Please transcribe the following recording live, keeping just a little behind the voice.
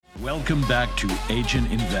Welcome back to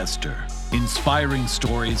Agent Investor, inspiring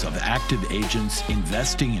stories of active agents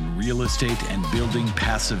investing in real estate and building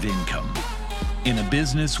passive income. In a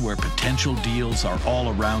business where potential deals are all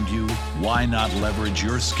around you, why not leverage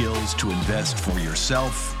your skills to invest for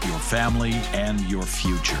yourself, your family, and your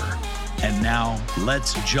future? And now,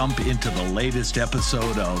 let's jump into the latest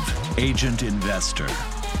episode of Agent Investor.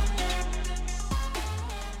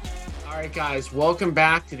 All right, guys, welcome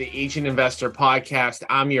back to the Agent Investor podcast.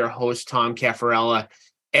 I'm your host, Tom Caffarella.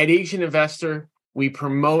 At Agent Investor, we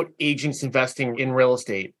promote agents investing in real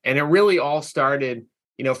estate. And it really all started,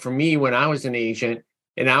 for me when I was an agent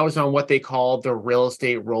and I was on what they call the real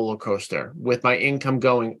estate roller coaster, with my income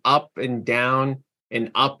going up and down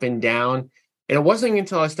and up and down. And it wasn't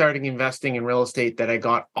until I started investing in real estate that I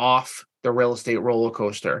got off the real estate roller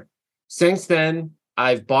coaster. Since then,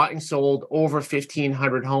 I've bought and sold over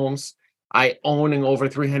 1,500 homes. I own an over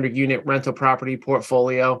 300 unit rental property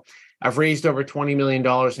portfolio. I've raised over $20 million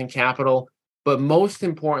in capital. But most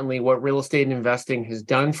importantly, what real estate investing has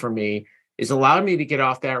done for me is allowed me to get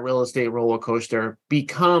off that real estate roller coaster,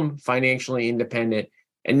 become financially independent.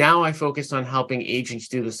 And now I focus on helping agents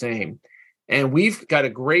do the same. And we've got a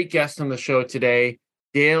great guest on the show today,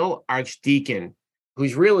 Dale Archdekin,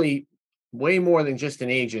 who's really way more than just an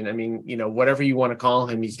agent. I mean, whatever you want to call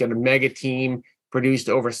him, he's got a mega team, produced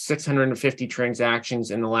over 650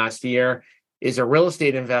 transactions in the last year, is a real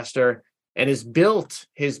estate investor, and has built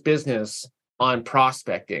his business on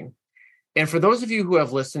prospecting. And for those of you who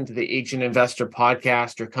have listened to the Agent Investor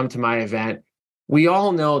podcast or come to my event, we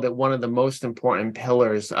all know that one of the most important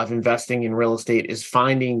pillars of investing in real estate is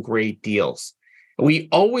finding great deals. We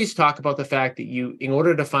always talk about the fact that in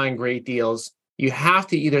order to find great deals, you have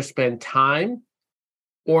to either spend time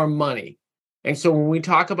or money. And so when we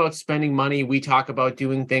talk about spending money, we talk about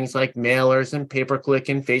doing things like mailers and pay-per-click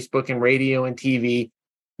and Facebook and radio and TV.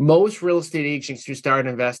 Most real estate agents who start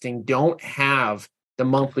investing don't have the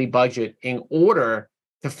monthly budget in order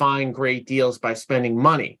to find great deals by spending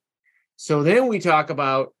money. So then we talk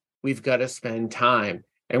about we've got to spend time.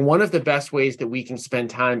 And one of the best ways that we can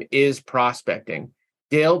spend time is prospecting.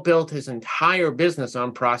 Dale built his entire business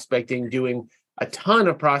on prospecting, doing a ton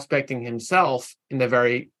of prospecting himself in the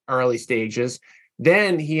very early stages.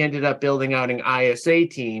 Then he ended up building out an ISA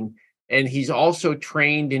team, and he's also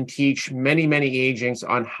trained and teach many, many agents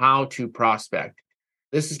on how to prospect.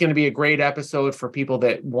 This is going to be a great episode for people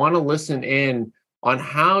that want to listen in on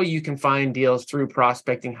how you can find deals through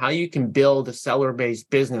prospecting, how you can build a seller-based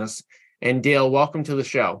business. And Dale, welcome to the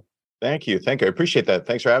show. Thank you. I appreciate that.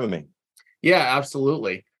 Thanks for having me. Yeah,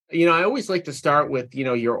 absolutely. I always like to start with,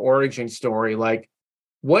 your origin story. Like,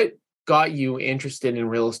 what got you interested in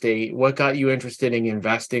real estate? What got you interested in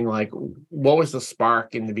investing? Like, what was the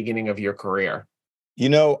spark in the beginning of your career?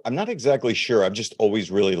 I'm not exactly sure. I've just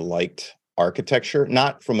always really liked architecture,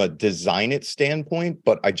 not from a design it standpoint,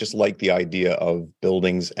 but I just like the idea of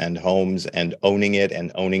buildings and homes and owning it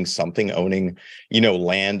and owning something, owning,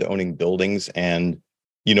 land, owning buildings. And,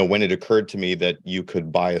 when it occurred to me that you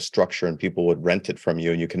could buy a structure and people would rent it from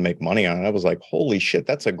you and you can make money on it, I was like, holy shit,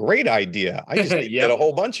 that's a great idea. I just get a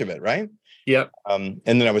whole bunch of it, right? Yep. And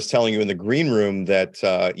then I was telling you in the green room that,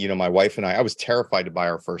 my wife and I was terrified to buy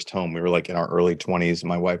our first home. We were like in our early 20s. And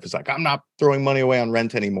my wife was like, I'm not throwing money away on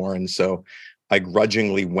rent anymore. And so I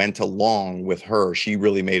grudgingly went along with her. She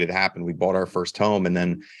really made it happen. We bought our first home. And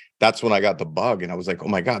then that's when I got the bug. And I was like, oh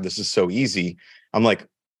my God, this is so easy. I'm like,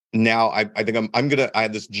 now I think I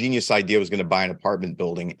had this genius idea. I was going to buy an apartment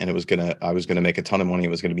building and I was going to make a ton of money. It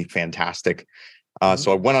was going to be fantastic.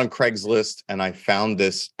 So I went on Craigslist and I found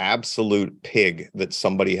this absolute pig that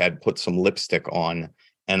somebody had put some lipstick on,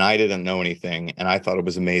 and I didn't know anything. And I thought it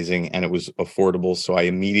was amazing and it was affordable. So I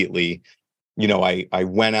immediately, I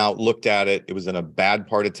went out, looked at it. It was in a bad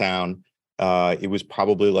part of town. It was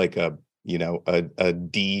probably like a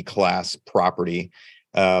D class property.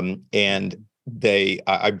 And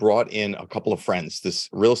I brought in a couple of friends, this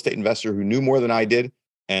real estate investor who knew more than I did,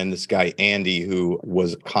 and this guy, Andy, who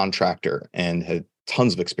was a contractor and had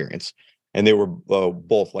tons of experience. And they were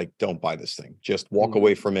both like, don't buy this thing. Just walk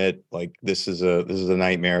away from it. Like, this is a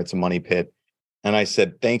nightmare. It's a money pit. And I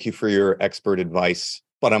said, thank you for your expert advice,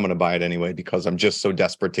 but I'm going to buy it anyway because I'm just so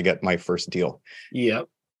desperate to get my first deal. Yep.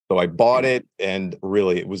 So I bought it, and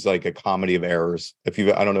really it was like a comedy of errors. I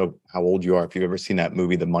don't know how old you are, if you've ever seen that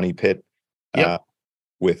movie, The Money Pit,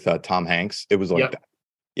 with Tom Hanks. It was like that.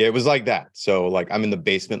 Yeah, it was like that. So like I'm in the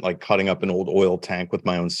basement, like cutting up an old oil tank with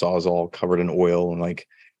my own Sawzall covered in oil, and like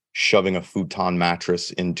shoving a futon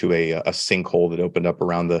mattress into a sinkhole that opened up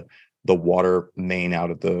around the water main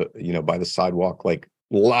out of the, by the sidewalk. Like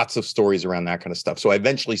lots of stories around that kind of stuff. So I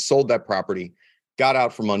eventually sold that property, got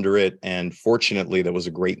out from under it. And fortunately, that was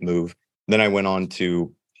a great move. Then I went on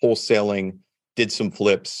to wholesaling, did some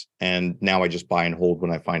flips, and now I just buy and hold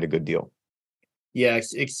when I find a good deal. Yeah,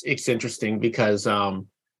 it's interesting because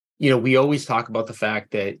we always talk about the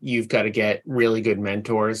fact that you've got to get really good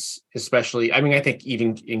mentors, especially, I mean, I think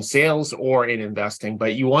even in sales or in investing,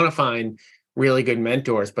 but you want to find really good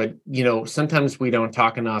mentors. But, sometimes we don't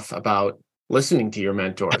talk enough about listening to your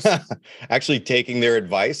mentors. Actually taking their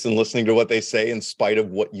advice and listening to what they say in spite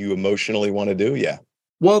of what you emotionally want to do. Yeah.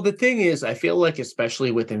 Well, the thing is, I feel like,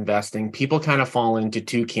 especially with investing, people kind of fall into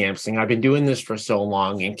two camps. And I've been doing this for so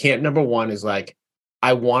long. And camp number one is like,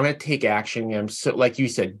 I want to take action. I'm so, like you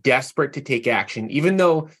said, desperate to take action, even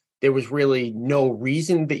though there was really no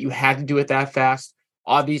reason that you had to do it that fast.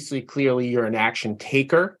 Obviously, clearly, you're an action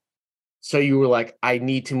taker. So you were like, I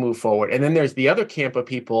need to move forward. And then there's the other camp of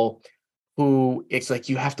people who it's like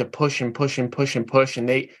you have to push and push and push and push.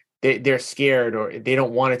 And they're scared, or they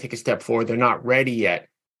don't want to take a step forward. They're not ready yet.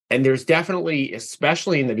 And there's definitely,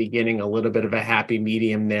 especially in the beginning, a little bit of a happy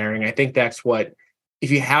medium there. And I think that's what,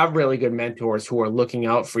 if you have really good mentors who are looking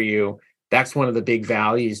out for you, that's one of the big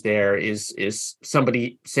values there is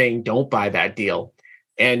somebody saying, don't buy that deal.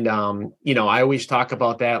 And, I always talk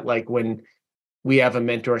about that, like when we have a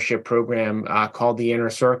mentorship program called the Inner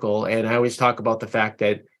Circle. And I always talk about the fact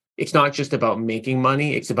that it's not just about making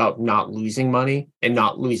money, it's about not losing money and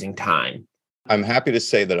not losing time. I'm happy to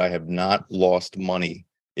say that I have not lost money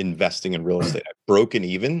investing in real estate. I've broken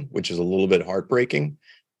even, which is a little bit heartbreaking,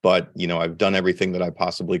 but I've done everything that I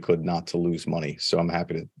possibly could not to lose money. So I'm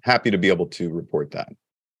happy to be able to report that.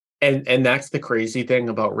 And that's the crazy thing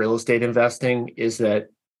about real estate investing is that,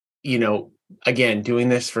 again, doing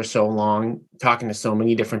this for so long, talking to so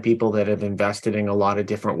many different people that have invested in a lot of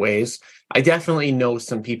different ways. I definitely know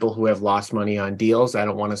some people who have lost money on deals. I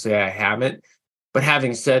don't want to say I haven't, but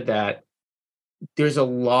having said that, there's a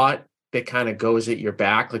lot that kind of goes at your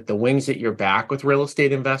back, like the wings at your back with real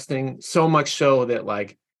estate investing, so much so that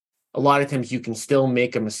like a lot of times you can still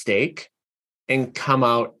make a mistake and come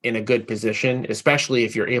out in a good position, especially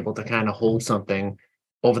if you're able to kind of hold something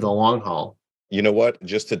over the long haul. You know what?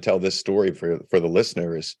 Just to tell this story for the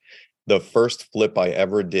listeners, the first flip I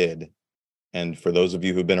ever did, and for those of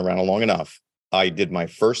you who've been around long enough, I did my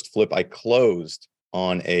first flip. I closed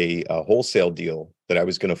on a wholesale deal that I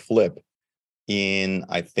was going to flip in,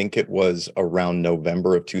 I think it was around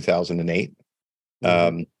November of 2008.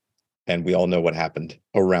 And we all know what happened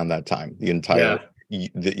around that time. The entire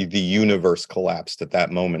the universe collapsed at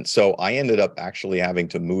that moment. So I ended up actually having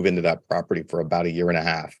to move into that property for about a year and a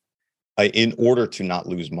half in order to not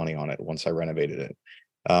lose money on it once I renovated it.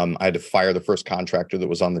 I had to fire the first contractor that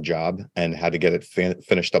was on the job and had to get it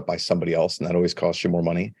finished up by somebody else, and that always costs you more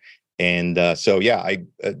money. And so yeah, I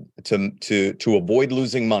to avoid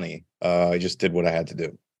losing money, I just did what I had to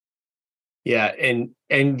do. Yeah, and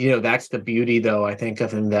that's the beauty, though, I think,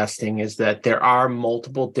 of investing is that there are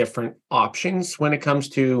multiple different options when it comes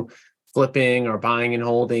to flipping or buying and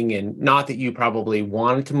holding. And not that you probably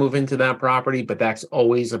wanted to move into that property, but that's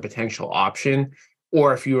always a potential option.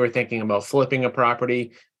 Or if you were thinking about flipping a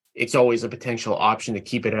property, it's always a potential option to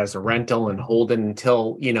keep it as a rental and hold it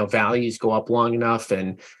until, values go up long enough.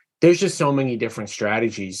 And there's just so many different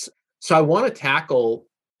strategies. So I want to tackle,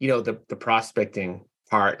 the prospecting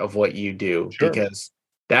part of what you do, Sure. because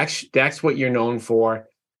that's what you're known for.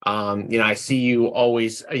 I see you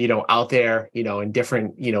always, out there, in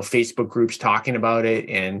different, Facebook groups talking about it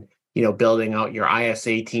and, building out your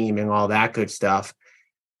ISA team and all that good stuff.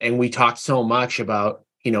 And we talk so much about,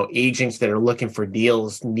 agents that are looking for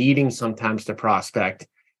deals, needing sometimes to prospect.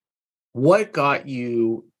 What got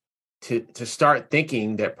you to start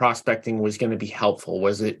thinking that prospecting was going to be helpful?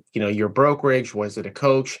 Was it, your brokerage? Was it a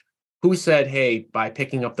coach? Who said, hey, by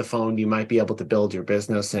picking up the phone, you might be able to build your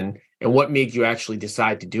business? And what made you actually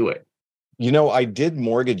decide to do it? I did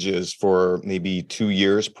mortgages for maybe 2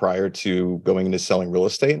 years prior to going into selling real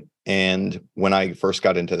estate. And when I first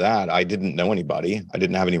got into that, I didn't know anybody. I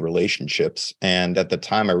didn't have any relationships. And at the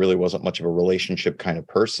time, I really wasn't much of a relationship kind of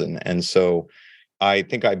person. And so I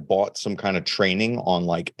think I bought some kind of training on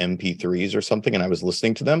like MP3s or something, and I was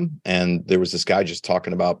listening to them. And there was this guy just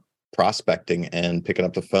talking about prospecting and picking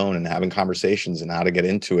up the phone and having conversations and how to get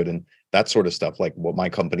into it and that sort of stuff, like what my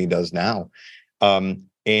company does now.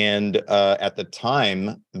 At the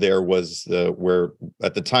time, there was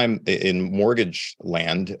at the time in mortgage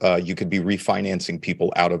land, you could be refinancing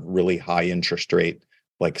people out of really high interest rate,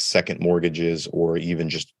 like second mortgages or even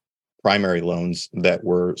just primary loans that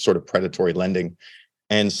were sort of predatory lending.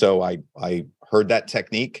 And so I heard that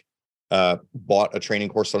technique, bought a training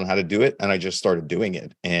course on how to do it, and I just started doing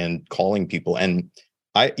it and calling people. And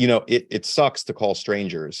It sucks to call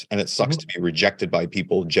strangers, and it sucks to be rejected by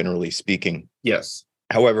people, generally speaking. Yes.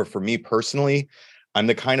 However, for me personally, I'm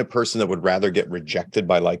the kind of person that would rather get rejected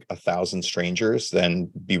by like 1,000 strangers than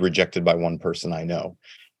be rejected by one person I know.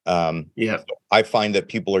 Yeah. I find that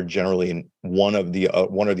people are generally in one or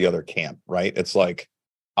the other camp, right? It's like,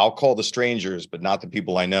 I'll call the strangers, but not the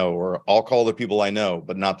people I know, or I'll call the people I know,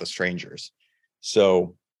 but not the strangers.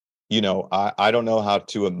 So, I don't know how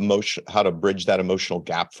to bridge that emotional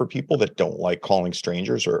gap for people that don't like calling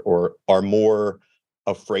strangers or are more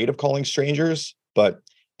afraid of calling strangers. But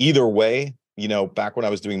either way, back when I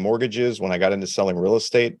was doing mortgages, when I got into selling real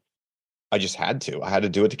estate, I just had to. I had to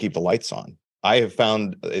do it to keep the lights on. I have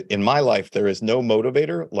found in my life there is no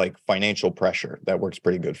motivator like financial pressure. That works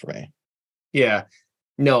pretty good for me. Yeah.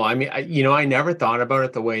 No, I mean, I never thought about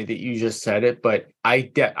it the way that you just said it, but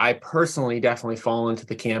I personally definitely fall into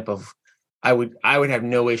the camp of I would have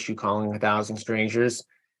no issue calling 1,000 strangers.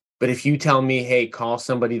 But if you tell me, hey, call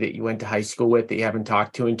somebody that you went to high school with that you haven't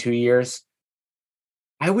talked to in 2 years,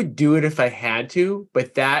 I would do it if I had to.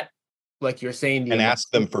 But that, like you're saying, And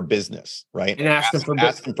ask them for business, right? and ask them for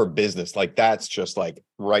ask them for business. Like that's just like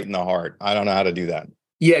right in the heart. I don't know how to do that.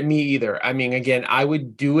 Yeah, me either. I mean, again, I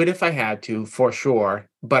would do it if I had to, for sure,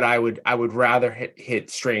 but I would rather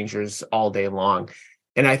hit strangers all day long.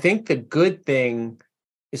 And I think the good thing,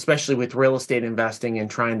 especially with real estate investing and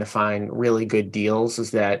trying to find really good deals,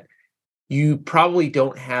 is that you probably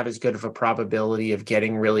don't have as good of a probability of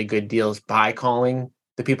getting really good deals by calling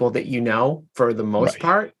the people that you know for the most Right.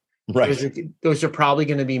 part. Those Right. are, those are probably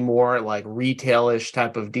going to be more like retail-ish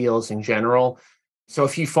type of deals in general. So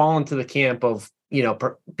if you fall into the camp of,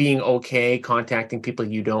 being okay contacting people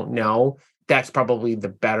you don't know, that's probably the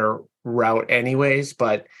better route anyways.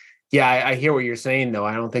 But yeah, I hear what you're saying though.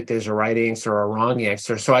 I don't think there's a right answer or a wrong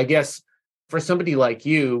answer. So I guess for somebody like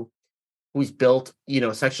you who's built,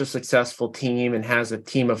 such a successful team and has a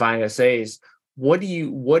team of ISAs, what do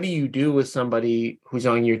you do with somebody who's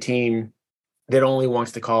on your team that only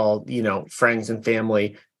wants to call, friends and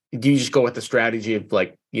family? Do you just go with the strategy of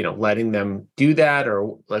like, letting them do that,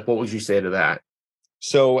 or like what would you say to that?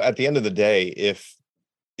 So at the end of the day, if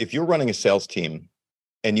you're running a sales team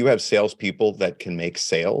and you have salespeople that can make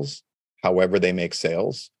sales, however they make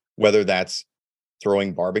sales, whether that's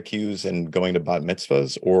throwing barbecues and going to bat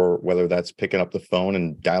mitzvahs, or whether that's picking up the phone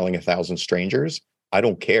and dialing 1,000 strangers, I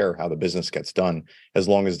don't care how the business gets done as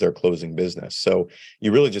long as they're closing business. So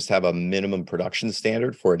you really just have a minimum production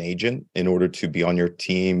standard for an agent in order to be on your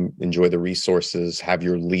team, enjoy the resources, have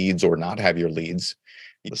your leads or not have your leads.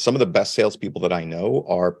 Some of the best salespeople that I know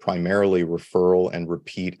are primarily referral and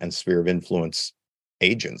repeat and sphere of influence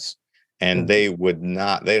agents. And they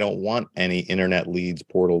don't want any internet leads,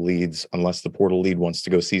 portal leads, unless the portal lead wants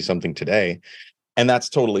to go see something today. And that's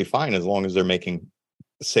totally fine as long as they're making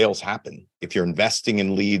sales happen. If you're investing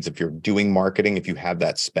in leads, if you're doing marketing, if you have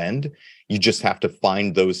that spend, you just have to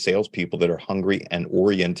find those salespeople that are hungry and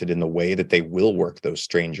oriented in the way that they will work those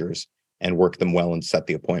strangers and work them well and set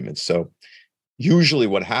the appointments. So usually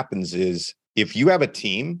what happens is if you have a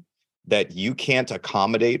team that you can't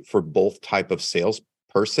accommodate for both type of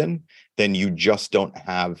salesperson, then you just don't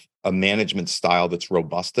have a management style that's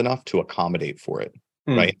robust enough to accommodate for it,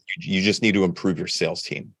 right? You just need to improve your sales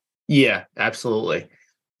team. Yeah, absolutely.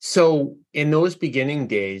 So in those beginning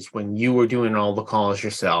days when you were doing all the calls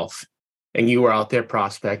yourself and you were out there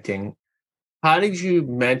prospecting, how did you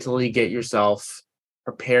mentally get yourself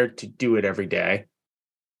prepared to do it every day?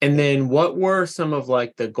 And then what were some of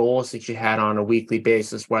like the goals that you had on a weekly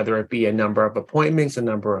basis, whether it be a number of appointments, a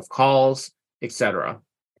number of calls, etc.?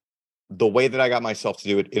 The way that I got myself to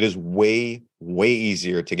do it, it is way, way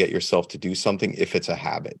easier to get yourself to do something if it's a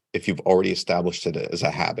habit, if you've already established it as a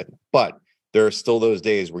habit. But there are still those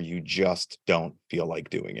days where you just don't feel like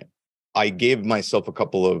doing it. I gave myself a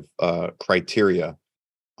couple of criteria.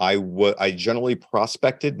 I generally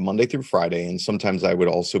prospected Monday through Friday, and sometimes I would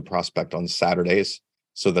also prospect on Saturdays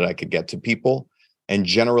so that I could get to people. And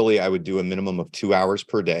generally, I would do a minimum of 2 hours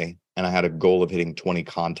per day, and I had a goal of hitting 20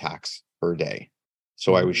 contacts per day.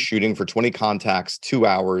 So I was shooting for 20 contacts, 2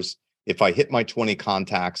 hours. If I hit my 20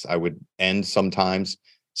 contacts, I would end sometimes.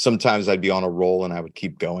 Sometimes I'd be on a roll and I would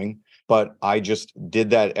keep going. But I just did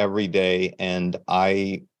that every day. And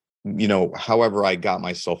however I got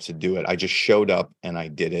myself to do it, I just showed up and I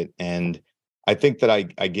did it. And I think that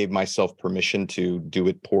I gave myself permission to do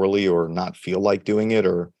it poorly or not feel like doing it,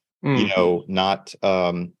 or, not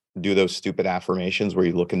do those stupid affirmations where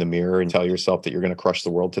you look in the mirror and tell yourself that you're going to crush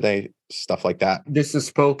the world today, stuff like that. This is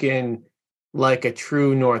spoken like a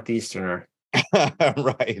true Northeasterner.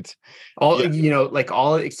 Right.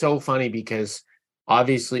 It's so funny because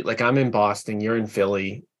obviously, like I'm in Boston, you're in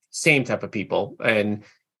Philly, same type of people. And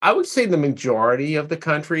I would say the majority of the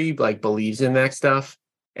country like believes in that stuff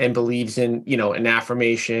and believes in, an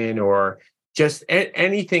affirmation or just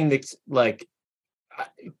anything that's like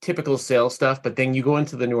typical sales stuff. But then you go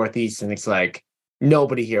into the Northeast and it's like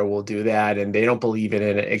nobody here will do that and they don't believe it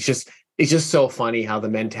in it. It's just so funny how the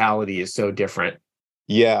mentality is so different.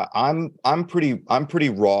 Yeah, I'm pretty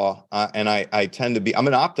raw, and I tend to be. I'm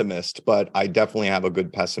an optimist, but I definitely have a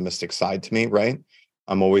good pessimistic side to me. Right?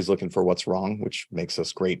 I'm always looking for what's wrong, which makes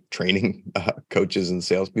us great training coaches and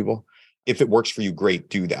salespeople. If it works for you, great,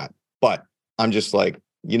 do that. But I'm just like,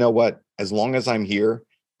 you know what? As long as I'm here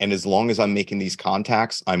and as long as I'm making these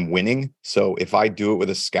contacts, I'm winning. So if I do it with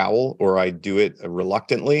a scowl or I do it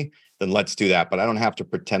reluctantly, then let's do that. But I don't have to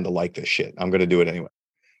pretend to like this shit. I'm going to do it anyway.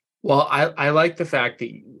 Well, I like the fact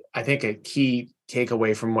that I think a key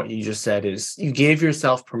takeaway from what you just said is you gave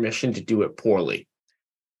yourself permission to do it poorly.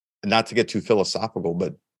 Not to get too philosophical,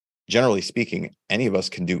 but generally speaking, any of us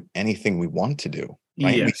can do anything we want to do,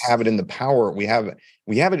 right? We Yes. have it in the power. We have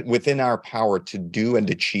it within our power to do and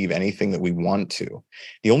achieve anything that we want to.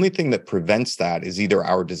 The only thing that prevents that is either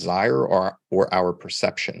our desire or our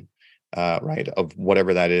perception, right, of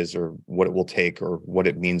whatever that is, or what it will take, or what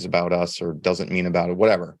it means about us, or doesn't mean about it,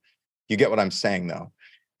 whatever. You get what I'm saying, though.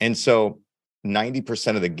 And so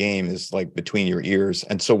 90% of the game is like between your ears.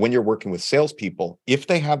 And so when you're working with salespeople, if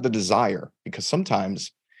they have the desire, because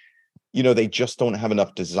sometimes, they just don't have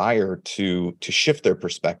enough desire to shift their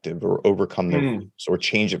perspective or overcome their beliefs or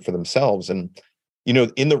change it for themselves. And,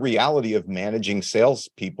 in the reality of managing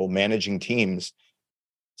salespeople, managing teams,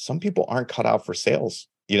 some people aren't cut out for sales.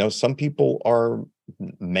 Some people are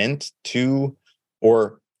meant to,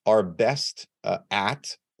 or are best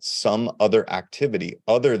at some other activity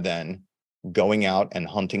other than going out and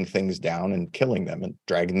hunting things down and killing them and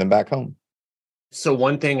dragging them back home. So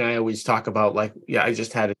one thing I always talk about, like, yeah, I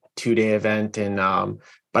just had a 2-day event and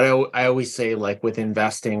but I always say like with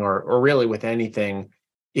investing or really with anything,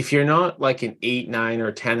 if you're not like an 8, 9,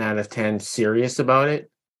 or 10 out of 10 serious about it,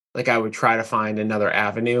 like I would try to find another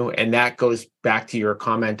avenue. And that goes back to your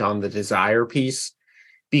comment on the desire piece,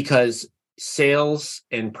 because sales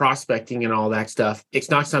and prospecting and all that stuff, it's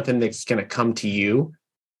not something that's going to come to you.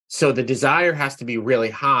 So the desire has to be really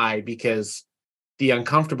high because the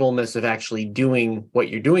uncomfortableness of actually doing what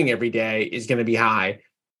you're doing every day is going to be high.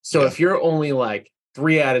 So Yeah. if you're only like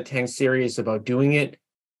 3 out of 10 serious about doing it,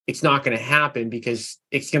 it's not going to happen because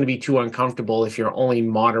it's going to be too uncomfortable if you're only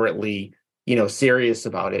moderately, serious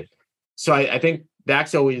about it. So I think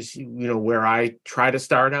that's always, where I try to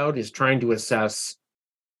start out is trying to assess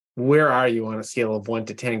where are you on a scale of 1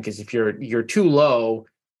 to 10? Because if you're too low,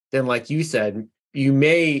 then like you said, you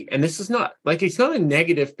may, and this is not like, it's not a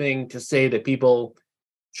negative thing to say that people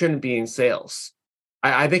shouldn't be in sales.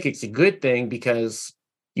 I think it's a good thing because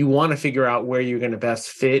you want to figure out where you're going to best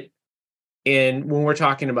fit. And when we're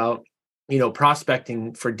talking about,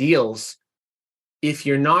 prospecting for deals, if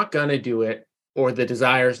you're not going to do it, or the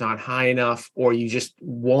desire is not high enough, or you just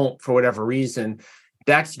won't for whatever reason,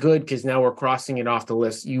 that's good because now we're crossing it off the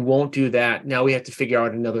list. You won't do that. Now we have to figure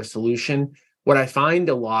out another solution. What I find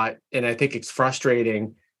a lot, and I think it's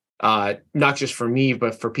frustrating, not just for me,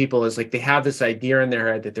 but for people, is like they have this idea in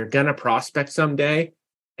their head that they're going to prospect someday,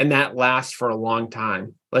 and that lasts for a long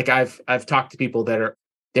time. Like I've talked to people that are,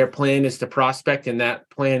 their plan is to prospect, and that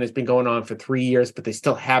plan has been going on for 3 years, but they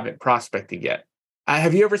still haven't prospected yet.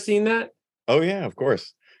 Have you ever seen that? Oh yeah, of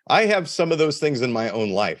course. I have some of those things in my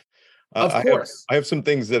own life. Of I have course. I have some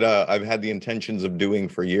things that I've had the intentions of doing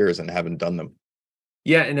for years and haven't done them.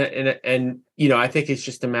 Yeah, and I think it's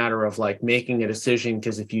just a matter of like making a decision,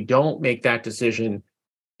 because if you don't make that decision,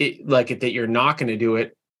 that you're not going to do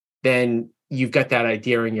it, then you've got that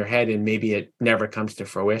idea in your head and maybe it never comes to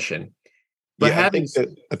fruition. But Yeah,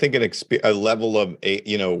 I think a level of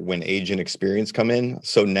when age and experience come in.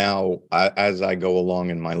 So now, as I go along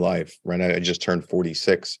in my life, right, I just turned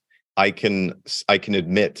 46. I can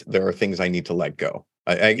admit there are things I need to let go.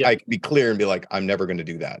 I can be clear and be like, I'm never going to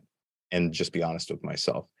do that, and just be honest with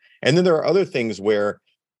myself. And then there are other things where,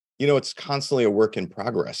 it's constantly a work in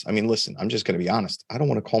progress. I mean, listen, I'm just going to be honest. I don't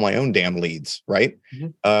want to call my own damn leads, right?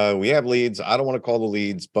 We have leads. I don't want to call the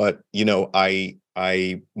leads, but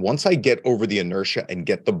I once I get over the inertia and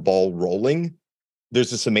get the ball rolling,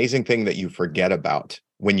 there's this amazing thing that you forget about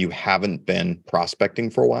when you haven't been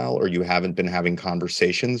prospecting for a while, or you haven't been having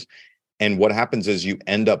conversations. And what happens is you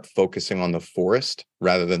end up focusing on the forest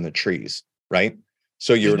rather than the trees, right?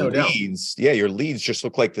 So your no doubt. your leads just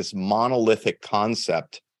look like this monolithic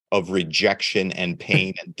concept of rejection and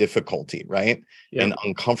pain and difficulty, right? Yeah. And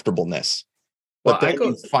uncomfortableness. Well, But then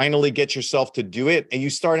you finally get yourself to do it, and you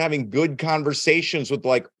start having good conversations with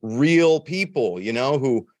like real people,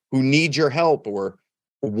 who need your help or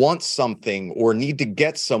want something or need to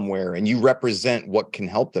get somewhere, and you represent what can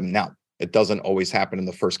help them. Now, it doesn't always happen in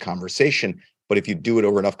the first conversation, but if you do it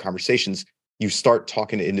over enough conversations, you start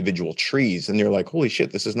talking to individual trees, and you're like, holy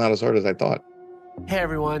shit, this is not as hard as I thought. Hey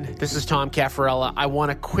everyone, this is Tom Caffarella. I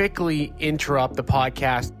want to quickly interrupt the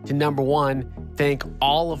podcast to number one, thank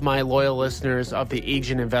all of my loyal listeners of the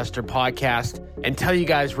Agent Investor podcast and tell you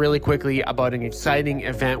guys really quickly about an exciting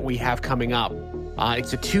event we have coming up.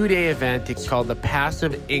 It's a 2-day event. It's called the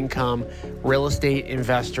Passive Income Real Estate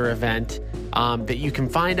Investor Event that you can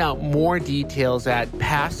find out more details at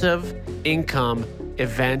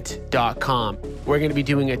passiveincomeevent.com. We're going to be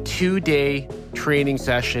doing a 2-day training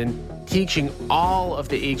session teaching all of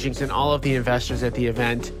the agents and all of the investors at the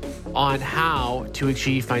event on how to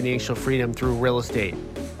achieve financial freedom through real estate.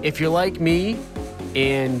 If you're like me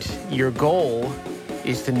and your goal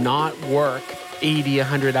is to not work 80,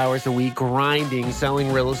 100 hours a week grinding,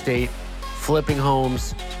 selling real estate, flipping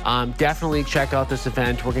homes, definitely check out this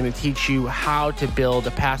event. We're going to teach you how to build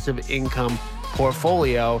a passive income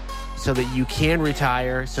portfolio so that you can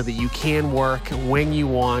retire, so that you can work when you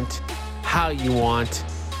want, how you want,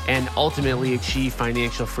 and ultimately achieve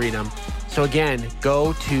financial freedom. So again,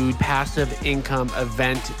 go to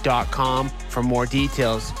passiveincomeevent.com for more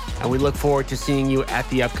details, and we look forward to seeing you at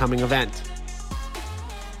the upcoming event.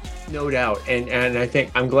 No doubt. And I think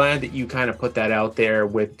I'm glad that you kind of put that out there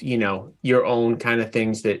with, your own kind of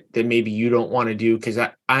things that maybe you don't want to do, because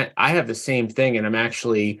I have the same thing, and I'm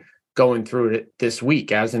actually going through it this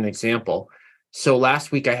week as an example. So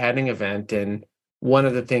last week I had an event, and one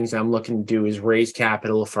of the things I'm looking to do is raise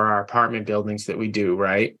capital for our apartment buildings that we do,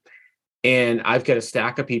 right? And I've got a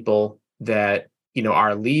stack of people that,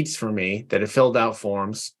 are leads for me that have filled out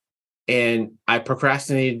forms, and I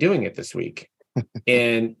procrastinated doing it this week.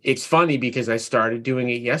 And it's funny because I started doing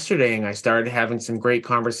it yesterday, and I started having some great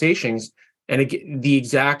conversations, and the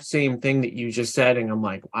exact same thing that you just said. And I'm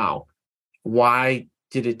like, wow, why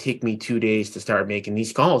did it take me 2 days to start making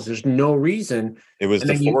these calls? There's no reason. It was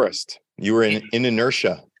the forest. You were in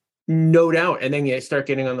inertia. No doubt. And then you start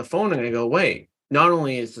getting on the phone, and I go, wait, not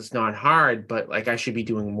only is this not hard, but like I should be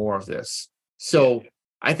doing more of this. So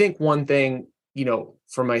I think one thing,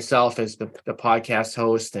 for myself as the podcast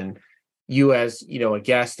host, and you as, a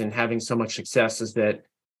guest and having so much success, is that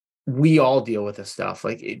we all deal with this stuff.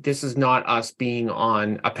 Like this is not us being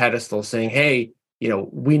on a pedestal saying, hey,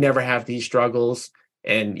 we never have these struggles.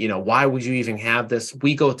 And, why would you even have this?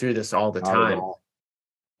 We go through this all the time.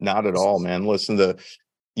 Not at all, man. Listen, there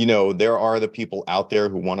are the people out there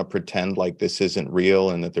who want to pretend like this isn't real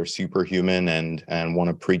and that they're superhuman and want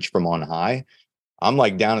to preach from on high. I'm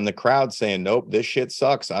like down in the crowd saying, nope, this shit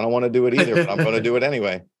sucks. I don't want to do it either, but I'm going to do it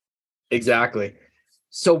anyway. Exactly.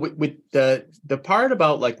 So with the part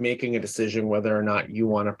about like making a decision whether or not you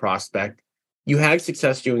want to prospect, you had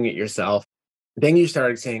success doing it yourself. Then you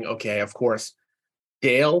started saying, okay, of course,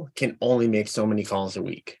 Dale can only make so many calls a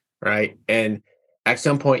week, right? And at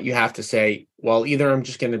some point you have to say, well, either I'm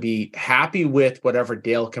just going to be happy with whatever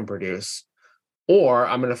Dale can produce, or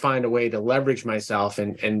I'm going to find a way to leverage myself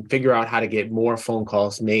and figure out how to get more phone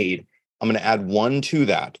calls made. I'm going to add one to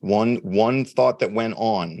that. One thought that went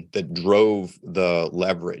on that drove the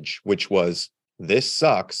leverage, which was, this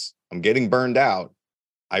sucks. I'm getting burned out.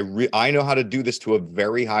 I know how to do this to a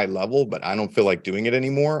very high level, but I don't feel like doing it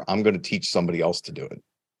anymore. I'm going to teach somebody else to do it.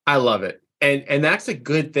 I love it. And that's a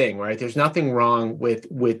good thing, right? There's nothing wrong with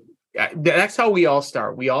that's how we all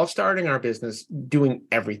start. We all start in our business doing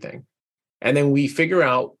everything. And then we figure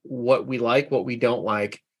out what we like, what we don't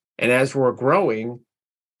like. And as we're growing,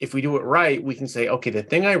 if we do it right, we can say, okay, the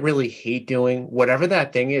thing I really hate doing, whatever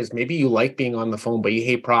that thing is, maybe you like being on the phone, but you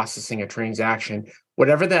hate processing a transaction,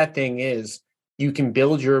 whatever that thing is, you can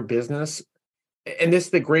build your business. And this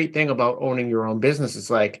is the great thing about owning your own business. It's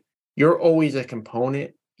like, you're always a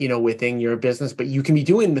component, within your business, but you can be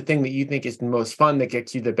doing the thing that you think is the most fun, that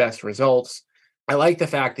gets you the best results. I like the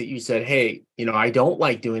fact that you said, hey, I don't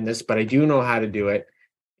like doing this, but I do know how to do it.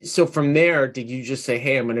 So from there, did you just say,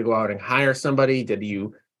 hey, I'm going to go out and hire somebody? Did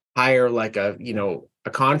you hire like a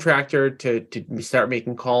contractor to start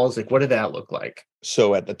making calls? Like, what did that look like?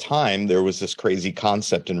 So at the time, there was this crazy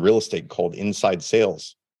concept in real estate called inside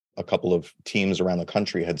sales. A couple of teams around the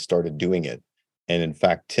country had started doing it. And in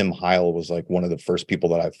fact, Tim Heil was like one of the first people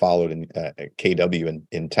that I followed in KW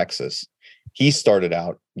in Texas. He started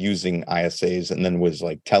out using ISAs and then was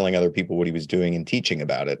like telling other people what he was doing and teaching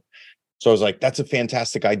about it. So I was like, that's a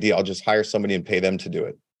fantastic idea. I'll just hire somebody and pay them to do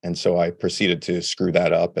it. And so I proceeded to screw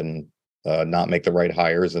that up and not make the right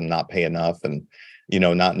hires and not pay enough, and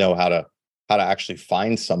not know how to actually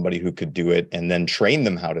find somebody who could do it and then train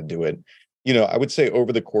them how to do it. I would say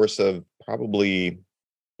over the course of probably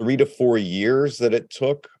 3 to 4 years that it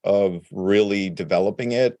took of really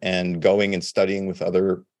developing it and going and studying with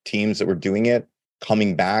other teams that were doing it,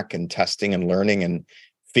 coming back and testing and learning and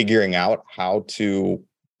figuring out how to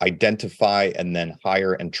identify and then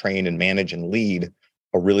hire and train and manage and lead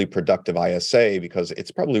a really productive ISA, because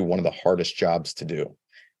it's probably one of the hardest jobs to do.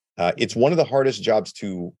 It's one of the hardest jobs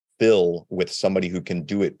to fill with somebody who can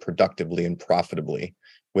do it productively and profitably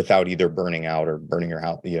without either burning out or burning your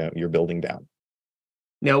house, your building down.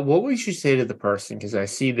 Now, what would you say to the person? Because I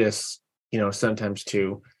see this, sometimes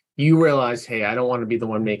too. You realize, hey, I don't want to be the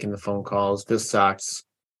one making the phone calls. This sucks.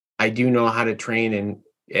 I do know how to train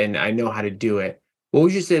and I know how to do it. What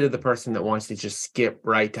would you say to the person that wants to just skip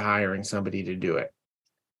right to hiring somebody to do it?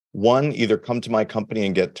 One, either come to my company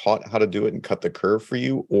and get taught how to do it and cut the curve for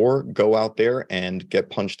you, or go out there and get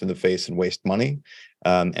punched in the face and waste money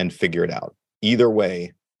and figure it out. Either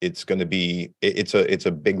way, it's going to be, it's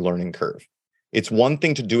a big learning curve. It's one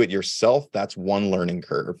thing to do it yourself. That's one learning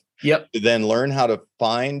curve. Yep. To then learn how to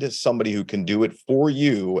find somebody who can do it for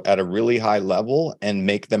you at a really high level and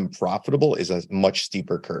make them profitable is a much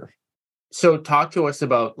steeper curve. So talk to us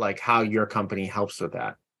about like how your company helps with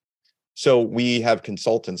that. So we have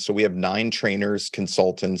consultants. So we have 9 trainers,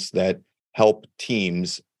 consultants that help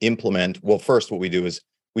teams implement. Well, first, what we do is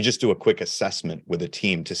we just do a quick assessment with a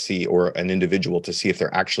team to see, or an individual to see if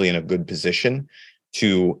they're actually in a good position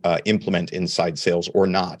to implement inside sales or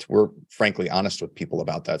not. We're frankly honest with people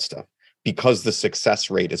about that stuff. Because the success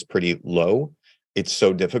rate is pretty low, it's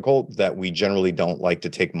so difficult that we generally don't like to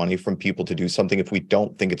take money from people to do something if we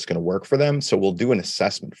don't think it's going to work for them. So we'll do an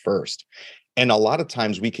assessment first. And a lot of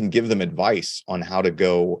times we can give them advice on how to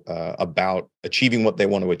go about achieving what they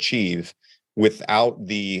want to achieve without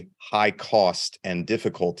the high cost and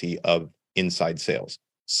difficulty of inside sales.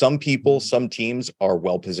 Some people, some teams are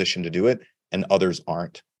well positioned to do it, and others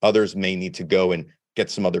aren't. Others may need to go and get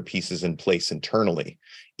some other pieces in place internally.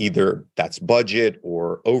 Either that's budget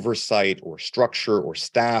or oversight or structure or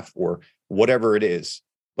staff or whatever it is.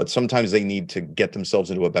 But sometimes they need to get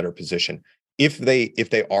themselves into a better position. If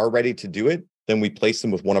they are ready to do it, then we place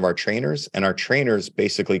them with one of our trainers, and our trainers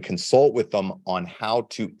basically consult with them on how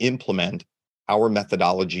to implement our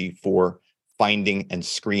methodology for finding and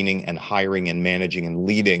screening and hiring and managing and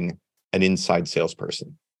leading an inside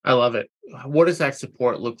salesperson. I love it. What does that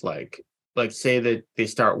support look like? Like, say that they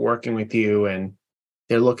start working with you and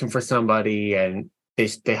they're looking for somebody and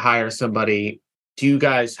they hire somebody. Do you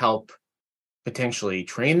guys help potentially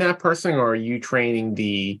train that person, or are you training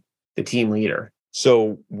the team leader?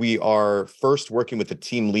 So we are first working with the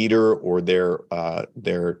team leader or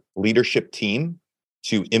their leadership team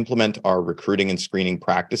to implement our recruiting and screening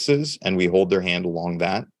practices, and we hold their hand along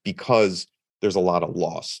that, because there's a lot of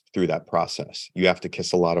loss through that process. You have to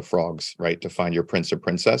kiss a lot of frogs, right, to find your prince or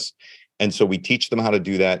princess. And so we teach them how to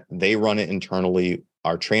do that. They run it internally.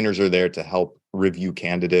 Our trainers are there to help review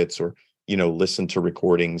candidates or listen to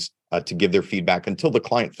recordings to give their feedback until the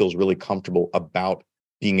client feels really comfortable about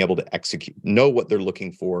being able to execute, know what they're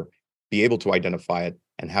looking for, be able to identify it,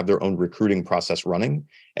 and have their own recruiting process running.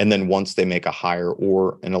 And then once they make a hire,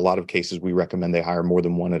 or in a lot of cases, we recommend they hire more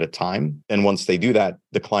than one at a time. And once they do that,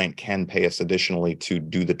 the client can pay us additionally to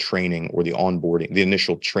do the training or the onboarding, the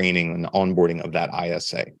initial training and onboarding of that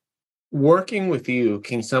ISA. Working with you,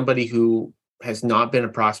 can somebody who has not been a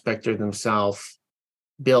prospector themselves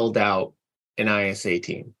build out an ISA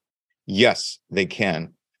team? Yes, they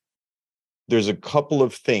can. There's a couple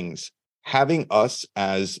of things. Having us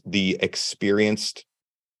as the experienced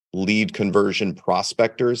lead conversion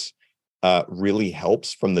prospectors really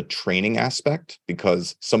helps from the training aspect,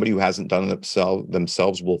 because somebody who hasn't done it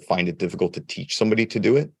themselves will find it difficult to teach somebody to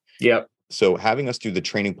do it. Yep. So having us do the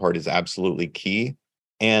training part is absolutely key.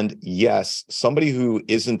 And yes, somebody who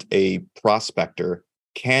isn't a prospector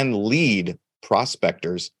can lead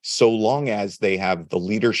prospectors so long as they have the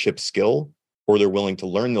leadership skill, or they're willing to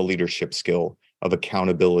learn the leadership skill of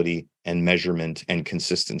accountability and measurement and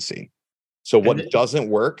consistency. So what doesn't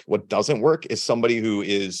work is somebody who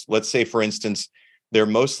is, let's say, for instance, they're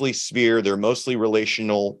mostly sphere, they're mostly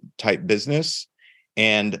relational type business,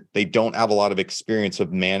 and they don't have a lot of experience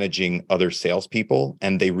of managing other salespeople,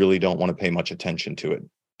 and they really don't want to pay much attention to it.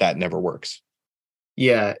 That never works.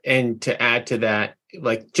 Yeah. And to add to that,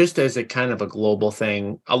 like, just as a kind of a global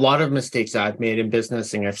thing, a lot of mistakes I've made in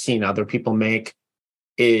business and I've seen other people make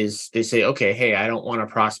is they say, okay, hey, I don't want to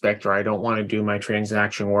prospect, or I don't want to do my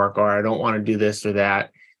transaction work, or I don't want to do this or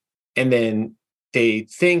that. And then they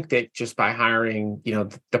think that just by hiring,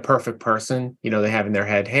 the perfect person, they have in their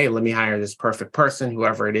head, hey, let me hire this perfect person,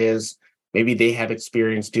 whoever it is. Maybe they have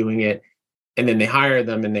experience doing it, and then they hire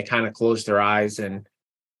them and they kind of close their eyes, and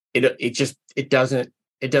it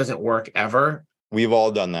doesn't work ever. We've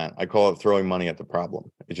all done that. I call it throwing money at the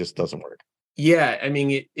problem. It just doesn't work. Yeah, I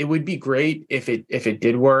mean, it would be great if it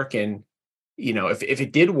did work, and if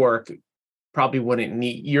it did work, probably wouldn't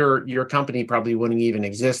need your company probably wouldn't even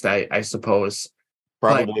exist, I suppose.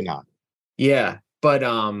 But Probably not. yeah, but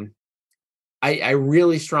I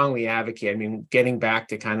really strongly advocate. I mean, getting back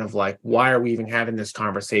to kind of like, why are we even having this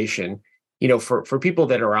conversation? For people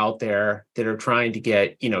that are out there that are trying to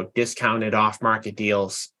get, discounted off market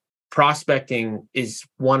deals, prospecting is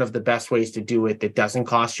one of the best ways to do it that doesn't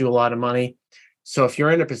cost you a lot of money. So if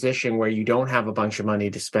you're in a position where you don't have a bunch of money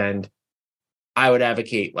to spend, I would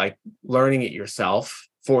advocate like learning it yourself,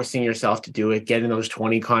 forcing yourself to do it, getting those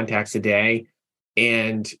 20 contacts a day,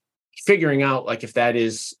 and figuring out like if that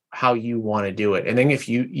is how you want to do it. And then if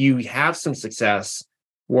you have some success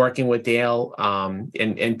working with Dale,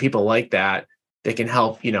 and people like that can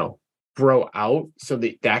help, grow out so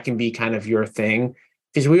that can be kind of your thing.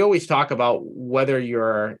 Because we always talk about whether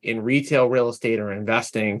you're in retail real estate or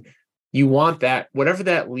investing, you want that, whatever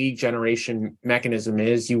that lead generation mechanism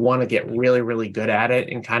is, you want to get really, really good at it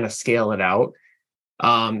and kind of scale it out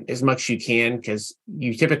as much as you can, because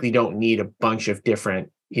you typically don't need a bunch of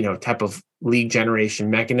different, type of lead generation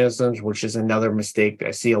mechanisms, which is another mistake that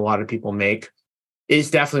I see a lot of people make. It's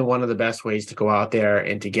definitely one of the best ways to go out there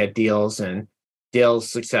and to get deals. And Dale's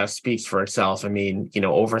success speaks for itself. I mean,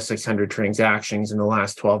 over 600 transactions in the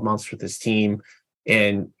last 12 months with his team.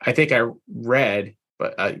 And I think I read,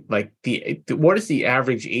 but like what is the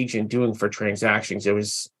average agent doing for transactions? It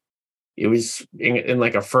was in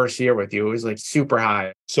like a first year with you, it was like super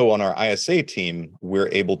high. So on our ISA team, we're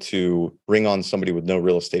able to bring on somebody with no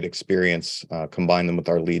real estate experience, combine them with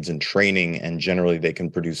our leads and training, and generally they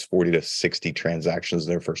can produce 40 to 60 transactions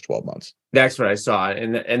in their first 12 months. That's what I saw.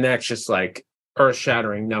 And that's just like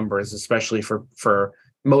earth-shattering numbers, especially for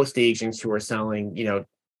most agents who are selling,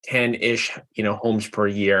 10-ish, homes per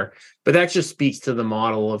year. But that just speaks to the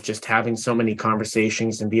model of just having so many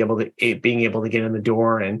conversations and being able to get in the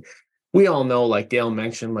door. And we all know, like Dale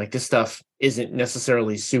mentioned, like this stuff isn't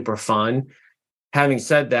necessarily super fun. Having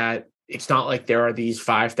said that, it's not like there are these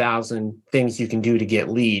 5,000 things you can do to get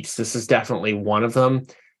leads. This is definitely one of them.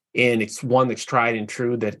 And it's one that's tried and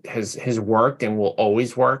true that has worked and will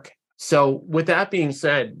always work. So with that being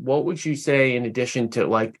said, what would you say in addition to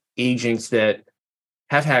like agents that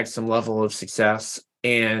have had some level of success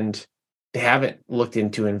and they haven't looked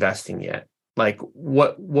into investing yet? Like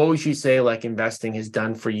what would you say like investing has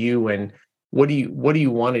done for you, and what do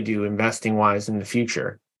you want to do investing wise in the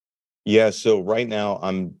future? Yeah, so right now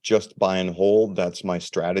I'm just buy and hold. That's my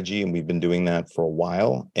strategy, and we've been doing that for a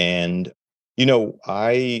while. And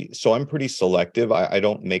I'm pretty selective. I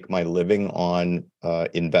don't make my living on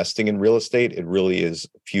investing in real estate. It really is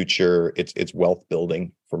future. It's wealth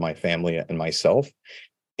building for my family and myself.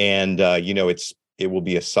 And it will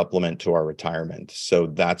be a supplement to our retirement. So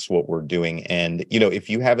that's what we're doing. And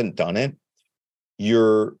if you haven't done it,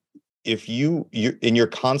 you're in your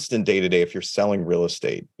constant day-to-day, if you're selling real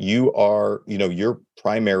estate, you are, your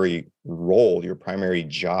primary role, your primary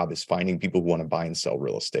job is finding people who want to buy and sell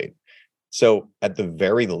real estate. So at the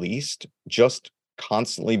very least, just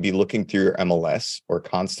constantly be looking through your MLS or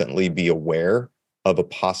constantly be aware of a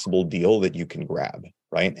possible deal that you can grab,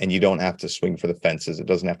 right? And you don't have to swing for the fences. It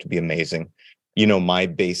doesn't have to be amazing. My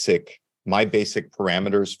basic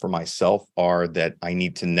parameters for myself are that I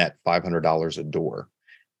need to net $500 a door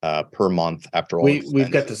per month after all expenses. We've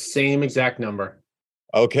got the same exact number.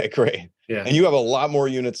 Okay, great. Yeah. And you have a lot more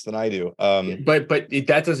units than I do. But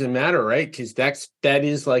that doesn't matter, right? Because that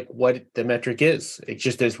is like what the metric is. It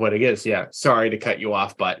just is what it is. Yeah. Sorry to cut you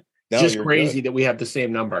off, but just crazy that we have the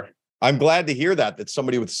same number. I'm glad to hear that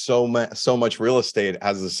somebody with so much real estate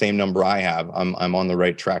has the same number I have. I'm on the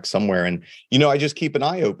right track somewhere. And, I just keep an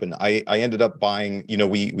eye open. I ended up buying,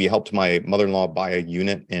 we helped my mother-in-law buy a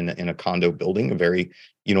unit in a condo building, a very,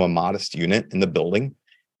 a modest unit in the building.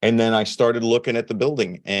 And then I started looking at the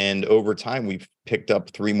building, and over time we've picked up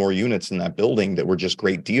 3 more units in that building that were just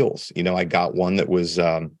great deals. I got one that was,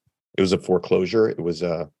 it was a foreclosure. It was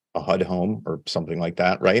a HUD home or something like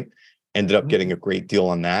that. Right. Ended up getting a great deal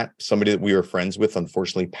on that. Somebody that we were friends with,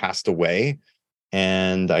 unfortunately, passed away.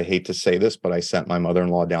 And I hate to say this, but I sent my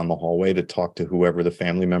mother-in-law down the hallway to talk to whoever the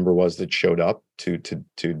family member was that showed up to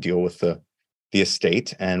deal with the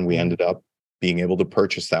estate. And we ended up being able to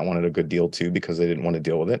purchase that one at a good deal too, because they didn't want to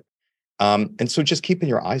deal with it. And so just keeping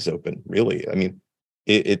your eyes open, really. I mean,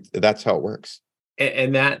 that's how it works.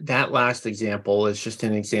 And that last example is just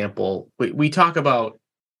an example. We talk about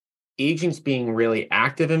agents being really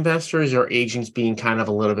active investors or agents being kind of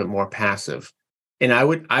a little bit more passive. And I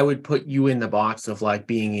would put you in the box of like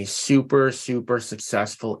being a super, super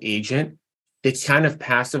successful agent that's kind of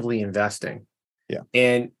passively investing. Yeah.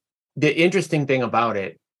 And the interesting thing about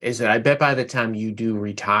it is that I bet by the time you do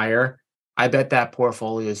retire, I bet that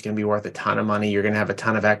portfolio is going to be worth a ton of money. You're going to have a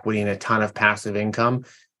ton of equity and a ton of passive income.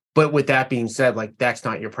 But with that being said, like that's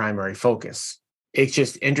not your primary focus. It's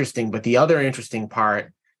just interesting. But the other interesting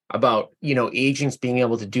part about, agents being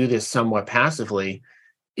able to do this somewhat passively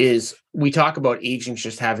is we talk about agents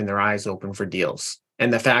just having their eyes open for deals.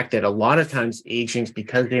 And the fact that a lot of times agents,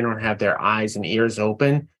 because they don't have their eyes and ears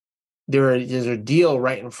open, there's a deal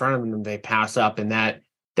right in front of them they pass up. And that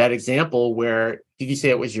example where, did you say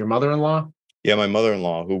it was your mother-in-law? Yeah, my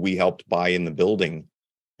mother-in-law, who we helped buy in the building.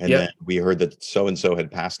 And then Yep. we heard that so-and-so had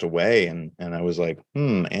passed away. And I was like,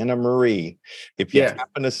 Anna Marie, if you Yeah.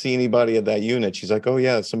 happen to see anybody at that unit, she's like, oh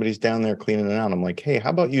yeah, somebody's down there cleaning it out. I'm like, hey, how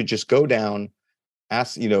about you just go down,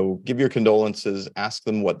 ask, give your condolences, ask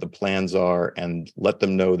them what the plans are, and let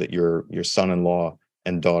them know that your son-in-law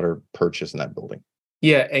and daughter purchased in that building.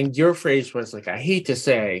 Yeah. And your phrase was like, I hate to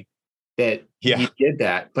say that Yeah. you did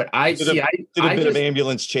that, but I Did see, a, I, did a I bit of just,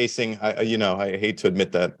 ambulance chasing. I hate to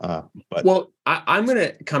admit that, but well, I'm going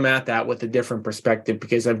to come at that with a different perspective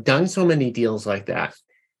because I've done so many deals like that.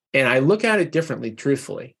 And I look at it differently,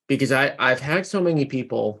 truthfully, because I've had so many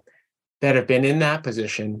people that have been in that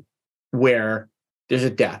position where there's a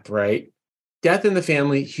death, right? Death in the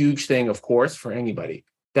family, huge thing, of course, for anybody.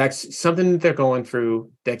 That's something that they're going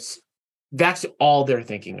through. That's all they're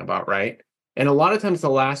thinking about, right? And a lot of times the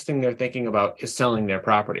last thing they're thinking about is selling their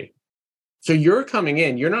property. So you're coming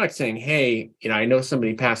in, you're not saying, hey, I know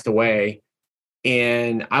somebody passed away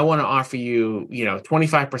and I want to offer you,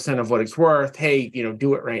 25% of what it's worth. Hey,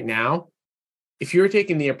 do it right now. If you're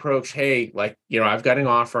taking the approach, hey, like, I've got an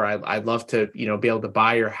offer, I'd love to, be able to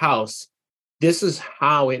buy your house. This is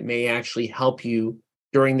how it may actually help you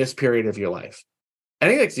during this period of your life. I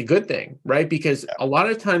think that's a good thing, right? Because a lot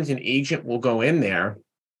of times an agent will go in there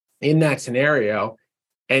in that scenario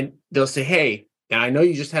and they'll say, hey, and I know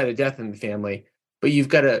you just had a death in the family, but you've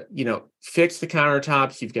got to, fix the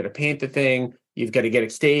countertops, you've got to paint the thing, you've got to get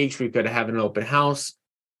it staged, we've got to have an open house.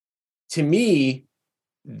 To me,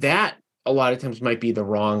 that a lot of times might be the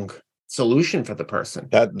wrong solution for the person.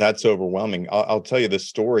 that's overwhelming. I'll tell you the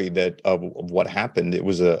story of what happened. It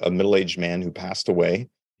was a middle-aged man who passed away.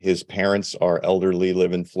 His parents are elderly,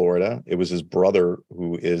 live in Florida. It was his brother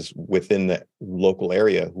who is within the local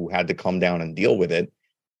area who had to come down and deal with it.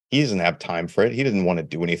 He doesn't have time for it. He didn't want to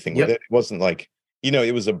do anything with Yep. it. It wasn't like,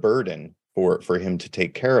 it was a burden for him to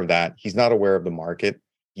take care of that. He's not aware of the market.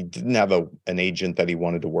 He didn't have an agent that he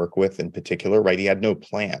wanted to work with in particular, right? He had no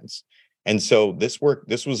plans. And so this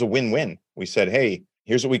was a win-win. We said, hey,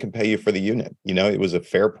 here's what we can pay you for the unit. It was a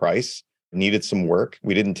fair price, needed some work.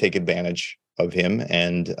 We didn't take advantage of him.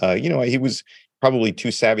 And, he was probably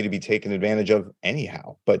too savvy to be taken advantage of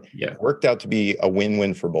anyhow, but Yeah. it worked out to be a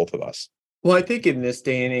win-win for both of us. Well, I think in this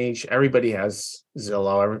day and age, everybody has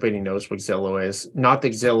Zillow. Everybody knows what Zillow is. Not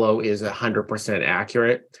that Zillow is 100%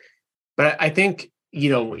 accurate, but I think,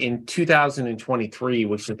 in 2023,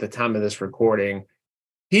 which is the time of this recording,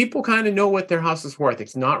 people kind of know what their house is worth.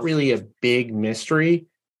 It's not really a big mystery.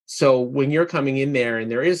 So when you're coming in there and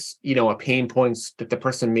there is, a pain points that the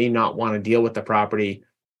person may not want to deal with the property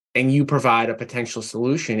and you provide a potential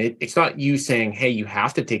solution, it's not you saying, hey, you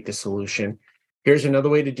have to take the solution. Here's another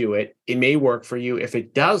way to do it. It may work for you. If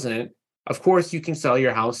it doesn't, of course, you can sell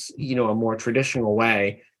your house, a more traditional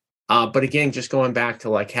way. But again, just going back to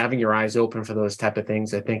like having your eyes open for those type of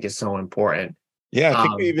things, I think is so important. Yeah, I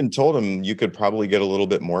think we even told him you could probably get a little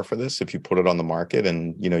bit more for this if you put it on the market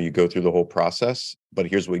and you go through the whole process. But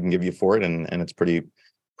here's what we can give you for it, and it's pretty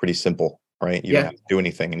simple, right? You don't have to do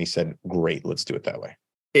anything. And he said, "Great, let's do it that way."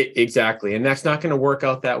 Exactly, and that's not going to work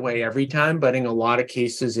out that way every time, but in a lot of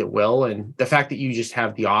cases it will. And the fact that you just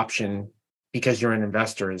have the option because you're an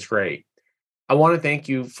investor is great. I want to thank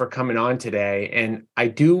you for coming on today, and I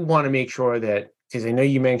do want to make sure that because I know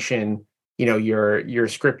you mentioned your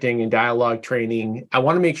scripting and dialogue training. I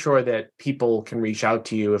want to make sure that people can reach out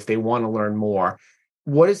to you if they want to learn more.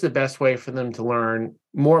 What is the best way for them to learn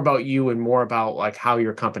more about you and more about like how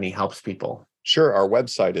your company helps people? Sure. Our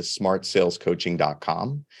website is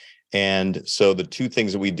smartsalescoaching.com. And so the two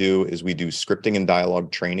things that we do is we do scripting and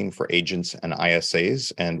dialogue training for agents and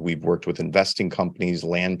ISAs. And we've worked with investing companies,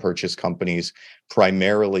 land purchase companies,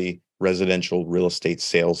 primarily residential real estate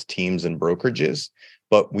sales teams and brokerages.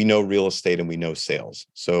 but we know real estate and we know sales.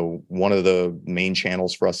 So one of the main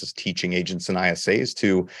channels for us is teaching agents and ISAs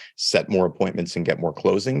to set more appointments and get more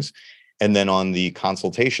closings. And then on the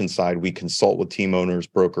consultation side, we consult with team owners,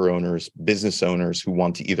 broker owners, business owners who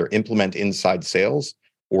want to either implement inside sales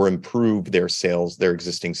or improve their sales, their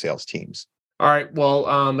existing sales teams. All right. Well,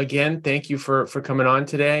 again, thank you for coming on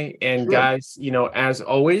today. And Sure. guys, as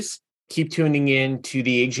always, keep tuning in to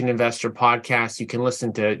the Agent Investor podcast. You can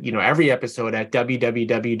listen to, every episode at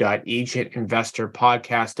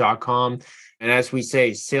www.agentinvestorpodcast.com. And as we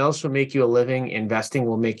say, sales will make you a living, investing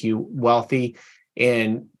will make you wealthy.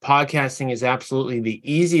 And podcasting is absolutely the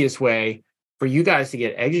easiest way for you guys to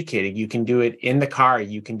get educated. You can do it in the car,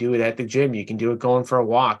 you can do it at the gym, you can do it going for a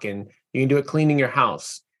walk, and you can do it cleaning your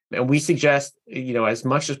house. And we suggest, as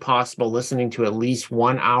much as possible, listening to at least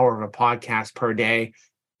 1 hour of a podcast per day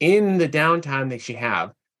in the downtime that you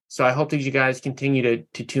have. So I hope that you guys continue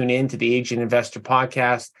to tune in to the Agent Investor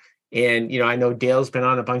podcast. And, I know Dale's been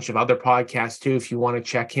on a bunch of other podcasts too. If you want to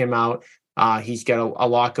check him out, he's got a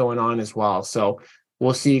lot going on as well. So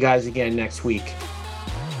we'll see you guys again next week.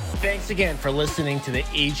 Thanks again for listening to the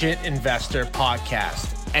Agent Investor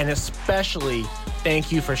podcast. And especially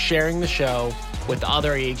thank you for sharing the show with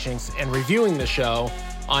other agents and reviewing the show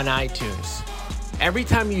on iTunes. Every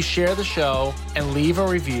time you share the show and leave a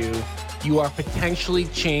review, you are potentially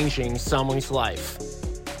changing someone's life.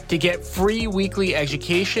 To get free weekly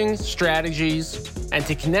education, strategies, and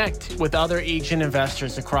to connect with other agent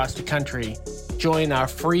investors across the country, join our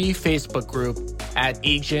free Facebook group at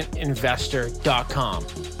agentinvestor.com.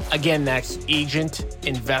 Again, that's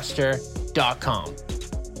agentinvestor.com.